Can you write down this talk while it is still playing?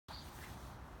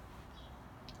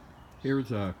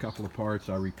Here's a couple of parts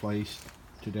I replaced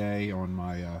today on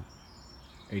my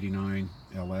 89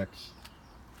 LX.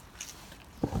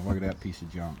 Look at that piece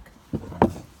of junk. The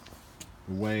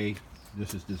way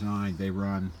this is designed, they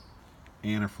run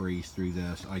antifreeze through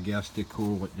this, I guess to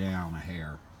cool it down a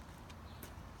hair.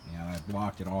 And I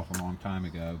blocked it off a long time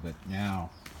ago, but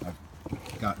now I've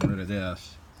gotten rid of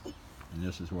this, and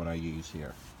this is what I use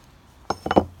here.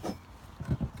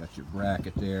 Got your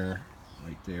bracket there,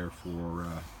 right there for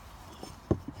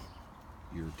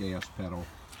your gas pedal.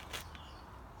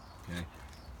 Okay,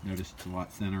 notice it's a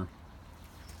lot thinner.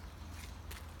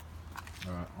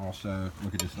 Also,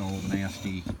 look at this old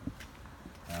nasty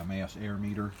mass air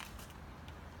meter.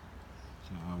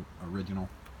 It's original.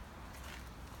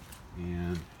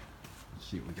 And let's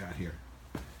see what we got here.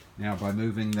 Now, by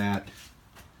moving that,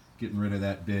 getting rid of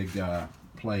that big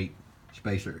plate,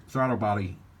 spacer, throttle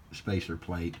body spacer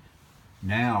plate,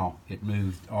 now it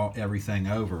moved everything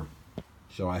over.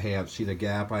 So I have, see the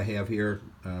gap I have here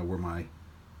where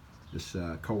this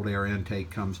cold air intake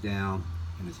comes down,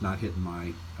 and it's not hitting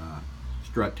my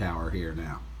strut tower here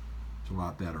now. It's a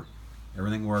lot better.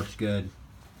 Everything works good.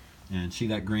 And see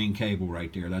that green cable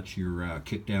right there? That's your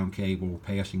kick down cable,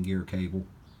 passing gear cable.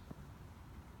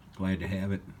 Glad to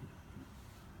have it.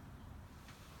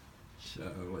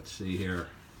 So let's see here.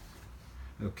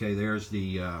 Okay, there's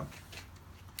the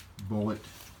Bullet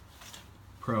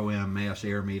Pro M mass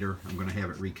air meter. I'm going to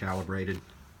have it recalibrated.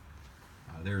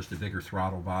 There's the bigger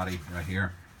throttle body right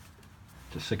here.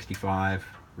 It's a 65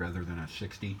 rather than a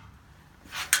 60.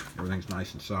 Everything's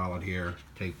nice and solid here.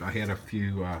 Taped. I had a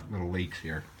few little leaks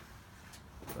here,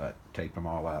 but taped them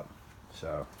all up.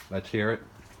 So let's hear it.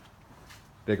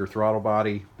 Bigger throttle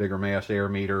body, bigger mass air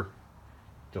meter.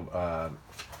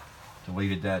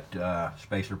 Deleted that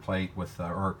spacer plate with,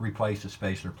 or replaced the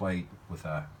spacer plate with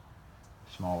a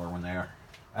smaller one there.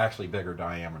 Actually bigger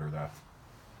diameter though.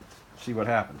 See what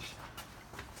happens.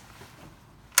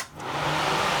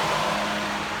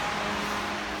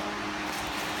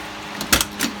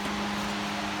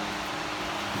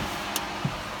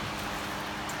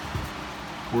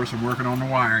 Of course, I'm working on the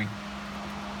wiring.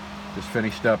 Just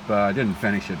finished up, I didn't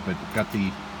finish it, but got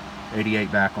the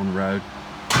 88 back on the road.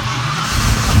 Okay,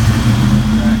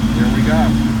 here we go.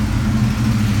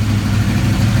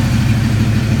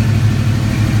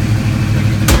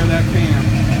 Taking care of that cam.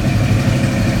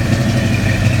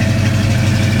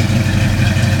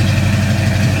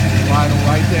 Slide it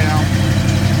right down.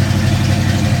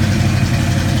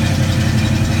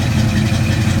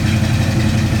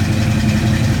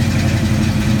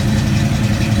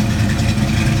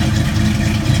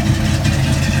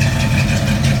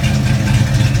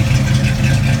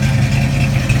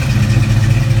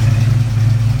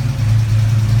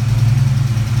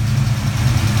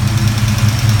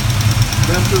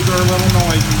 Sensors are a little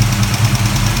noisy.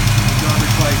 We're going to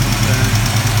replace them soon.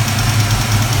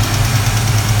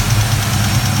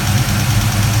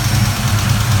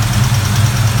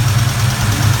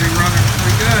 Seems to be running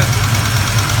pretty good.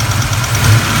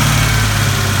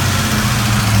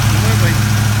 Absolutely.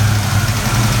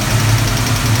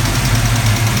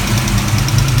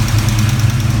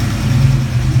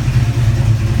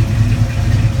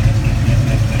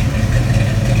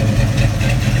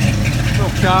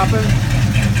 Still chopping.